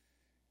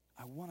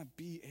 I want to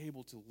be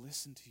able to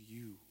listen to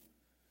you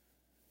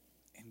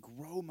and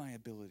grow my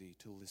ability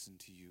to listen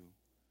to you.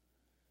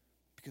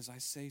 Because I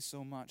say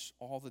so much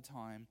all the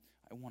time,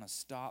 I want to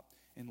stop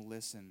and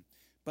listen.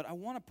 But I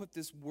want to put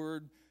this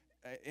word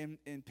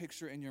in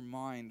picture in your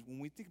mind. When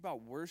we think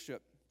about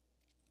worship,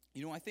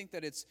 I think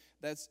that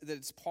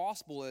it's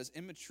possible as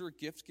immature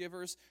gift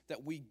givers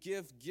that we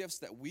give gifts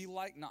that we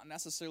like, not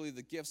necessarily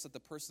the gifts that the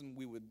person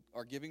we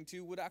are giving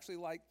to would actually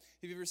like.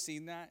 Have you ever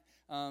seen that?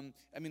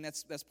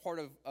 That's part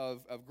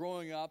of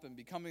growing up and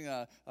becoming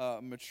a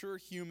mature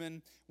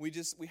human. We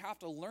have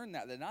to learn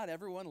that not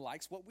everyone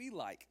likes what we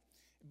like.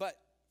 But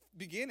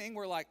beginning,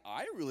 we're like,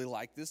 I really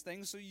like this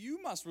thing, so you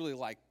must really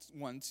like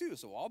one too,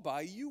 so I'll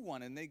buy you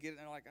one. And they get it, and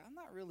they're like, I'm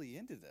not really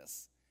into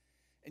this.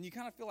 And you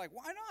kind of feel like,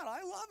 why not?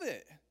 I love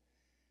it.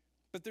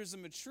 But there's a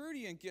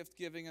maturity in gift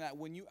giving that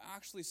when you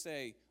actually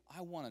say,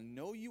 I want to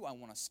know you, I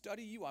want to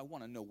study you, I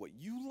want to know what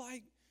you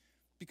like,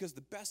 because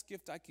the best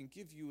gift I can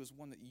give you is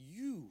one that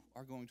you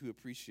are going to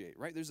appreciate,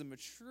 right? There's a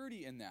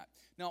maturity in that.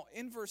 Now,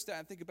 inverse that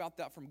and think about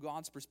that from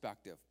God's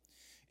perspective.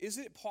 Is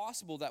it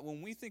possible that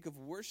when we think of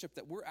worship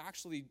that we're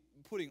actually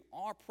putting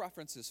our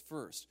preferences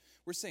first?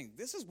 We're saying,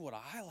 this is what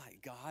I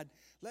like, God.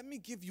 Let me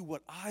give you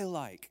what I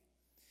like.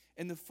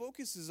 And the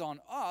focus is on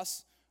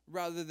us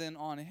rather than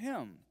on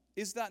him.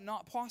 Is that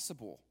not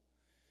possible?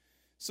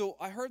 So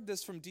I heard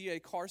this from D.A.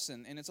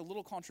 Carson, and it's a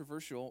little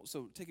controversial,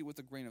 so take it with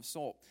a grain of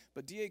salt.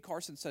 But D.A.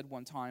 Carson said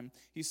one time,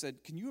 he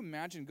said, can you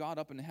imagine God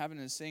up in heaven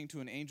is saying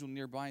to an angel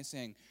nearby,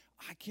 saying,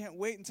 I can't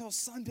wait until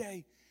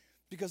Sunday,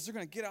 because they're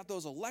going to get out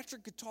those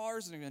electric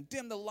guitars, and they're going to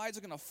dim the lights,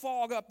 they're going to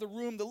fog up the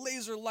room, the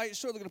laser light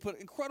show, they're going to put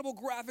incredible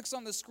graphics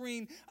on the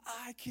screen.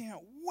 I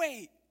can't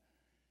wait.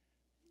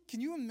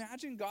 Can you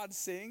imagine God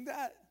saying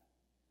that?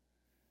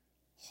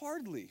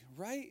 Hardly,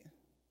 right?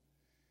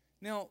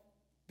 Now,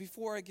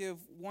 before I give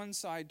one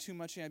side too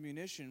much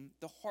ammunition,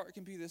 the heart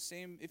can be the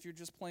same if you're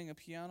just playing a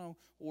piano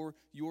or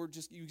you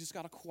just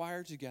got a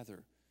choir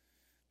together.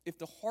 If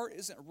the heart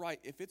isn't right,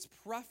 if it's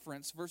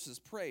preference versus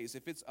praise,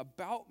 if it's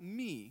about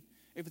me,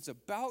 if it's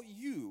about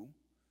you,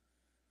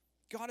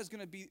 God's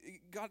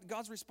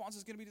response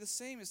is going to be the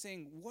same as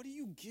saying, what are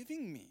you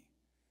giving me?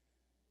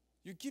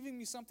 You're giving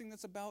me something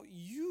that's about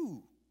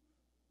you.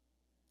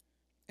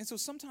 And so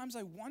sometimes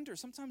I wonder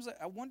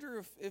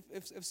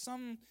if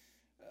some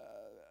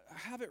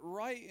have it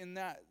right in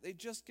that they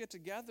just get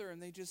together and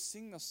they just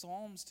sing the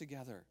Psalms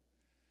together.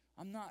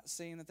 I'm not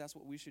saying that that's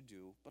what we should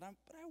do, but I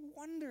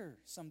wonder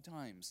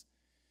sometimes.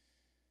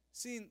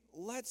 See,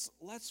 let's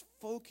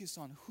focus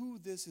on who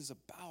this is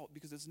about,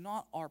 because it's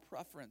not our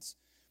preference.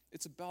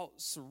 It's about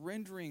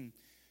surrendering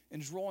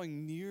and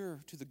drawing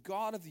near to the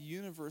God of the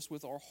universe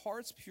with our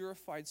hearts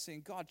purified,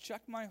 saying, God,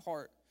 check my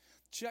heart,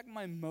 check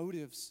my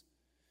motives,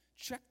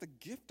 check the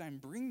gift I'm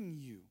bringing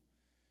you.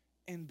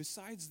 And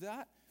besides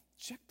that,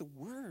 check the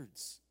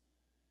words.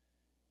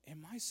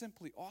 Am I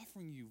simply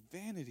offering you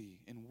vanity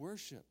and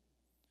worship?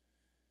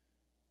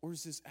 Or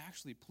is this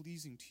actually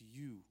pleasing to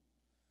you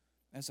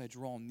as I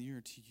draw near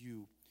to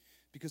you?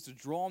 Because to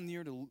draw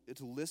near to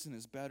listen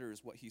is better,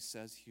 is what he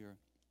says here.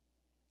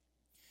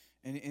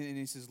 And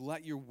he says,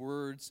 let your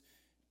words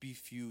be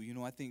few. You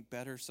know, I think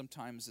better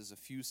sometimes is a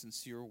few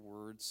sincere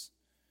words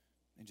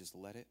and just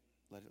let it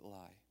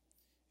lie.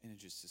 And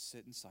just to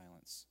sit in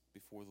silence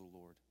before the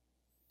Lord.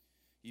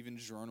 Even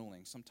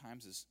journaling,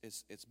 sometimes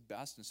it's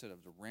best, instead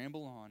of to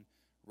ramble on,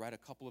 write a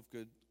couple of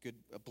good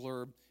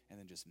blurb, and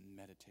then just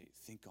meditate,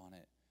 think on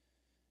it.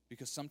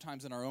 Because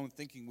sometimes in our own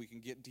thinking we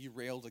can get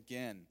derailed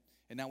again,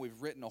 and now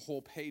we've written a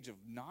whole page of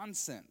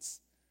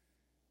nonsense,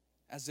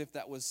 as if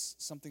that was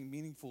something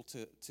meaningful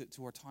to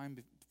our time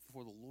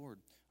before the Lord.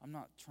 I'm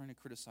not trying to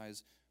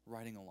criticize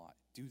writing a lot.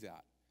 Do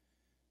that.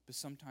 But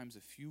sometimes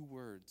a few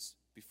words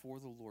before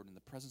the Lord, in the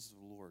presence of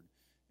the Lord,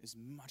 is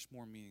much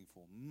more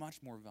meaningful,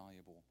 much more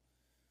valuable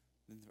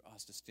than for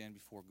us to stand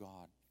before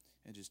God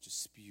and just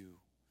spew.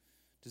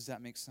 Does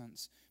that make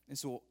sense? And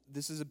so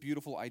this is a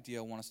beautiful idea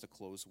I want us to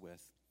close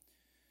with.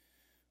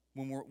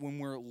 When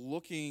we're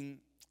looking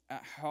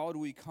at how do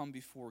we come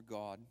before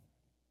God,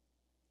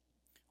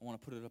 I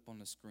want to put it up on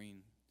the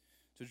screen.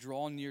 To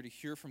draw near to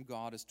hear from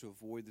God is to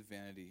avoid the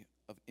vanity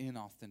of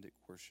inauthentic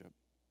worship.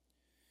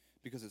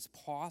 Because it's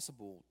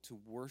possible to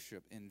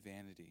worship in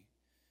vanity,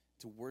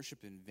 to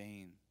worship in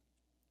vain.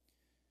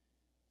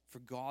 For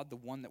God, the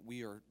one that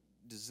we are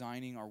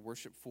designing our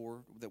worship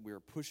for, that we are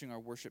pushing our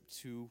worship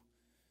to,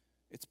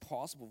 it's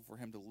possible for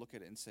him to look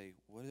at it and say,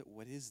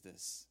 what is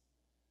this?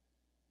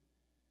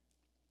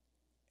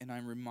 And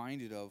I'm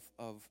reminded of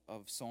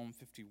Psalm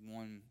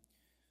 51,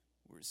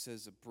 where it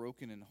says, a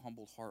broken and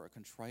humbled heart, a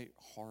contrite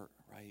heart,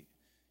 right?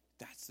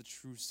 That's the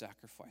true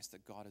sacrifice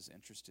that God is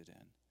interested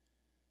in.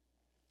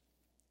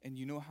 And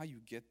you know how you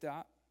get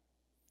that?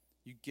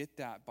 You get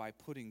that by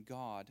putting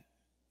God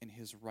in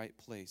his right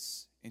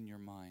place in your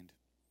mind.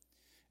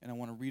 And I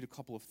want to read a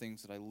couple of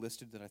things that I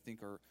listed that I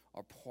think are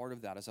part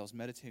of that as I was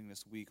meditating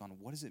this week on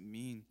what does it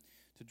mean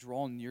to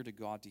draw near to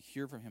God, to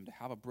hear from him, to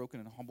have a broken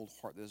and humbled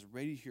heart that is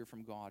ready to hear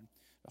from God,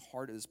 a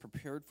heart that is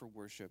prepared for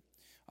worship.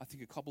 I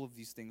think a couple of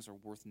these things are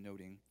worth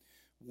noting.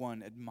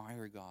 One,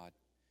 admire God.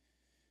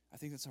 I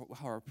think that's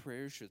how our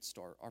prayers should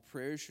start. Our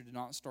prayers should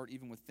not start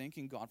even with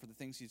thanking God for the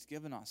things he's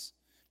given us.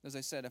 As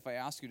I said, if I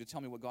ask you to tell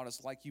me what God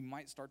is like, you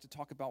might start to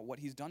talk about what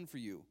he's done for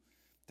you.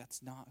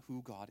 That's not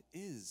who God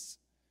is.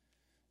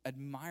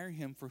 Admire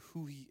him for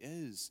who he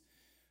is.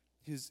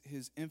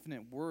 His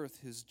infinite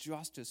worth, his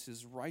justice,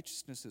 his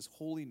righteousness, his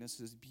holiness,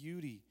 his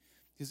beauty,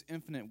 his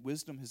infinite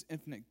wisdom, his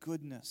infinite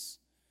goodness.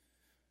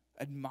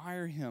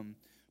 Admire him,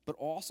 but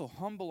also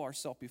humble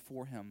ourselves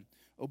before him.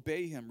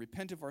 Obey him,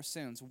 repent of our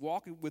sins,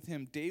 walk with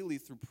him daily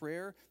through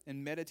prayer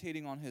and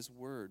meditating on his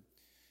word.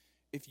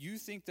 If you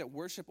think that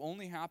worship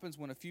only happens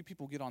when a few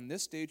people get on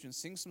this stage and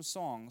sing some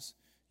songs,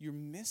 you're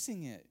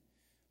missing it.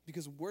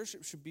 Because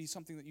worship should be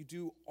something that you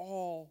do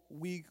all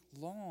week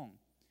long.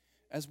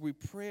 As we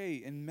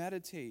pray and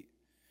meditate,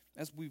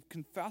 as we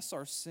confess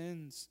our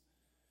sins,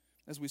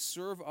 as we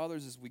serve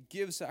others, as we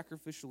give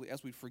sacrificially,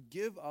 as we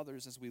forgive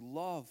others, as we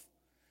love.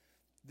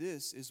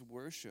 This is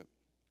worship.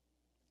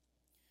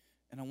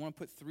 And I want to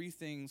put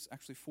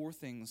four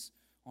things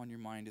on your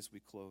mind as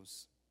we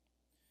close.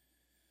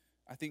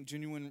 I think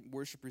genuine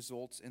worship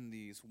results in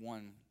these.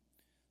 One,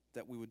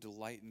 that we would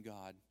delight in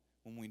God.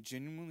 When we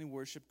genuinely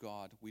worship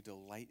God, we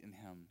delight in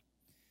him.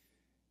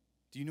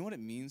 Do you know what it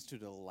means to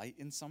delight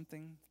in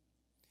something?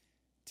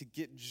 To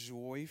get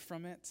joy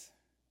from it?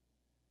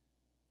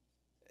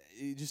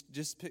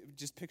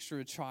 Just picture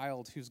a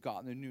child who's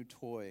gotten a new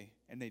toy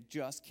and they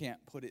just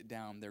can't put it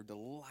down. They're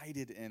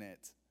delighted in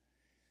it.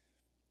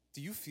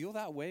 Do you feel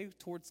that way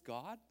towards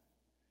God?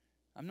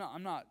 I'm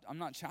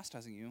not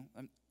chastising you.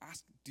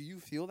 Do you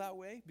feel that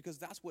way? Because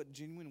that's what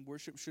genuine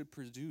worship should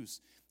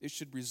produce. It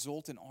should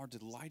result in our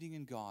delighting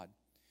in God.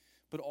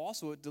 But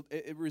also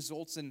it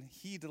results in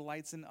He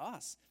delights in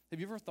us. Have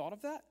you ever thought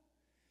of that?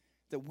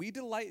 That we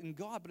delight in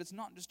God, but it's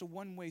not just a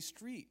one-way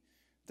street.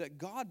 That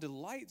God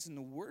delights in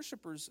the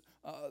worshipers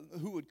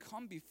who would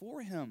come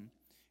before Him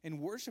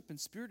and worship in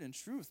spirit and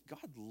truth.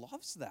 God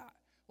loves that.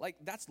 Like,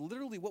 that's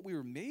literally what we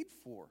were made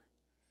for.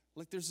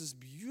 Like, there's this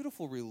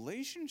beautiful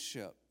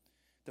relationship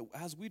that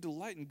as we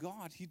delight in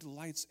God, He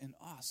delights in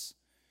us.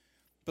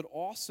 But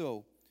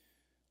also,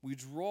 we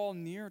draw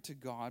near to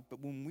God,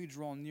 but when we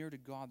draw near to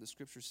God, the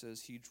Scripture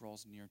says He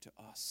draws near to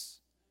us.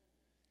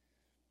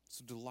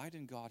 So delight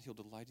in God, He'll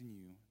delight in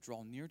you.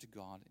 Draw near to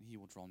God, and He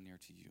will draw near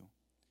to you.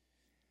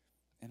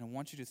 And I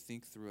want you to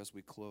think through as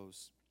we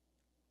close.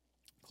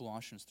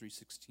 Colossians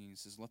 3:16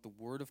 says, "Let the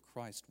word of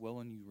Christ dwell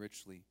in you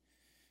richly.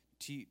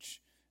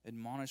 Teach,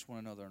 admonish one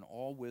another in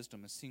all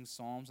wisdom, and sing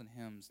psalms and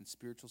hymns and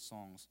spiritual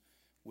songs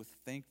with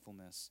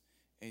thankfulness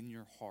in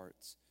your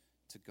hearts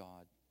to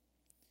God."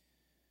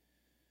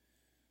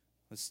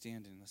 Let's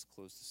stand and let's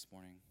close this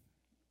morning.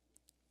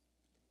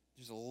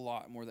 There's a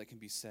lot more that can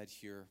be said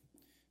here.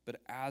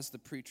 But as the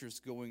preacher's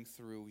going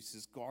through, he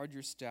says, guard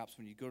your steps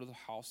when you go to the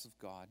house of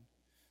God.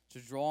 To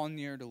draw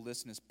near to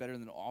listen is better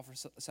than to offer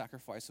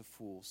sacrifice of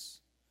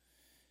fools.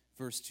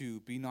 Verse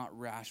 2, be not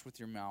rash with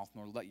your mouth,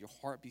 nor let your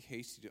heart be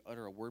hasty to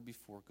utter a word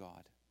before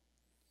God.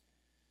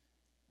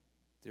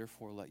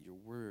 Therefore, let your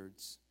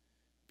words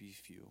be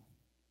few.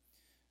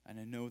 And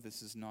I know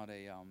this is not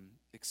a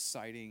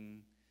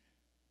exciting,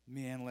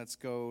 man, let's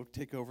go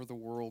take over the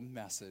world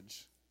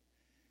message.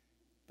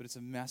 But it's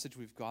a message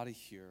we've got to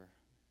hear,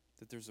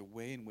 that there's a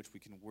way in which we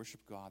can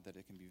worship God that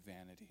it can be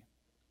vanity.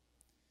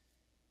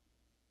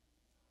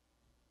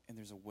 And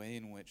there's a way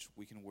in which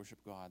we can worship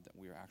God that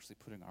we are actually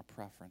putting our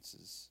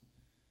preferences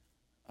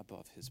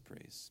above His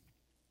praise.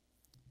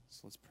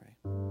 So let's pray.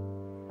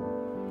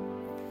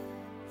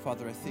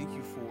 Father, I thank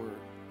you for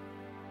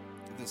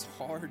this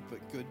hard but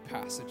good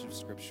passage of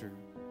Scripture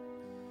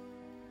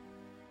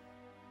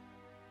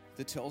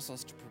that tells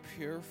us to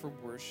prepare for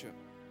worship,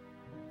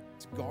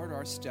 to guard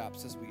our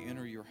steps as we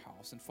enter your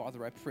house. And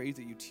Father, I pray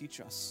that you teach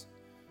us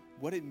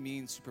what it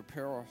means to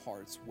prepare our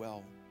hearts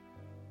well,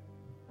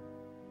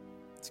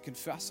 to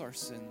confess our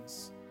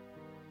sins,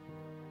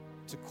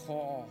 to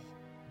call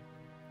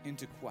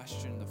into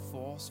question the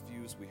false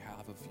views we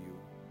have of you.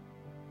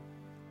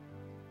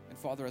 And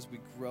Father, as we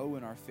grow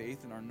in our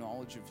faith and our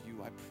knowledge of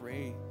you, I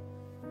pray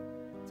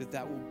that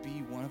that will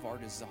be one of our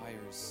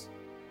desires,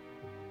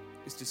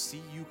 is to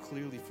see you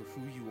clearly for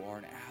who you are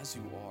and as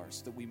you are,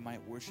 so that we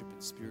might worship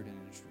in spirit and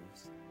in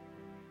truth.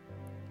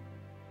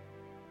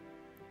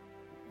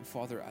 And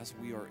Father, as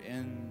we are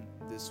in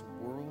this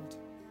world,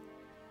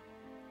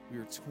 we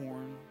are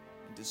torn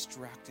and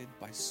distracted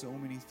by so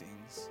many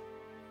things.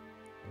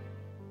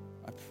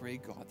 I pray,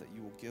 God, that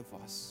you will give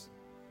us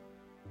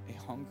a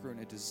hunger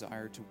and a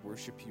desire to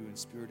worship you in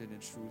spirit and in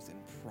truth in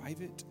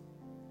private,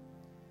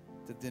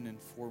 that then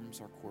informs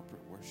our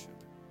corporate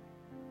worship.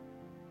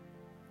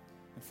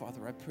 And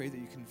Father, I pray that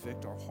you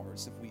convict our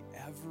hearts if we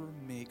ever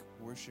make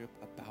worship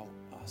about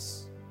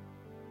us.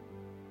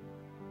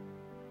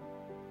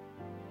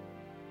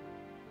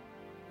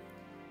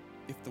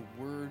 If the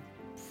word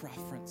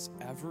preference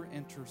ever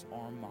enters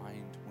our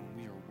mind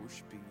when we are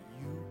worshiping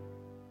you,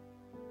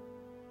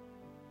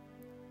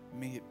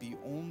 may it be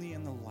only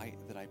in the light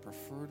that I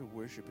prefer to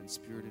worship in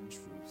spirit and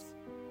truth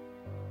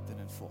than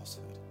in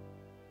falsehood.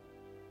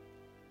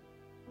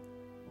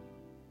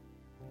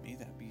 May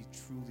that be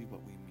truly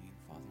what we mean,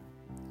 Father.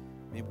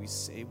 May we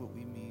say what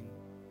we mean,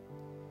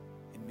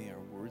 and may our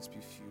words be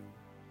few,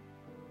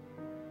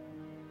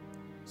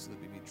 so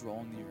that we may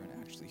draw near and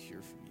actually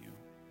hear from you.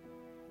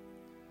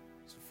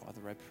 So,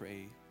 Father, I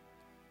pray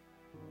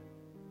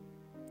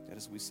that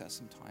as we set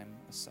some time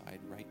aside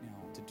right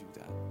now to do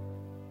that,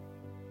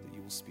 that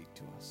you will speak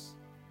to us.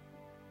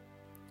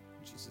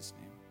 In Jesus'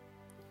 name.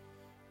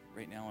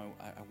 Right now,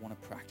 I want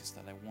to practice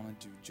that. I want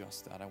to do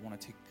just that. I want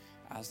to take,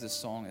 as this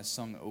song is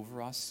sung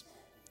over us,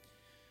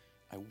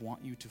 I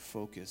want you to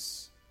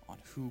focus on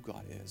who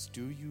God is.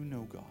 Do you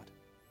know God?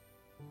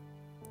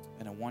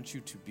 And I want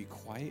you to be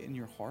quiet in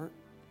your heart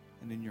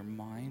and in your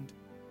mind,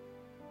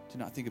 to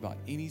not think about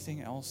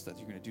anything else that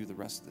you're going to do the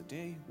rest of the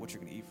day, what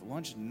you're going to eat for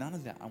lunch, none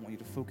of that. I want you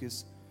to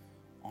focus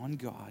on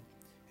God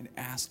and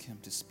ask Him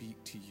to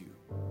speak to you.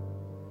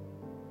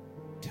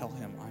 Tell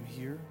Him, I'm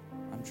here,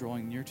 I'm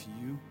drawing near to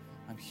you,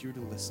 I'm here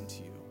to listen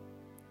to you.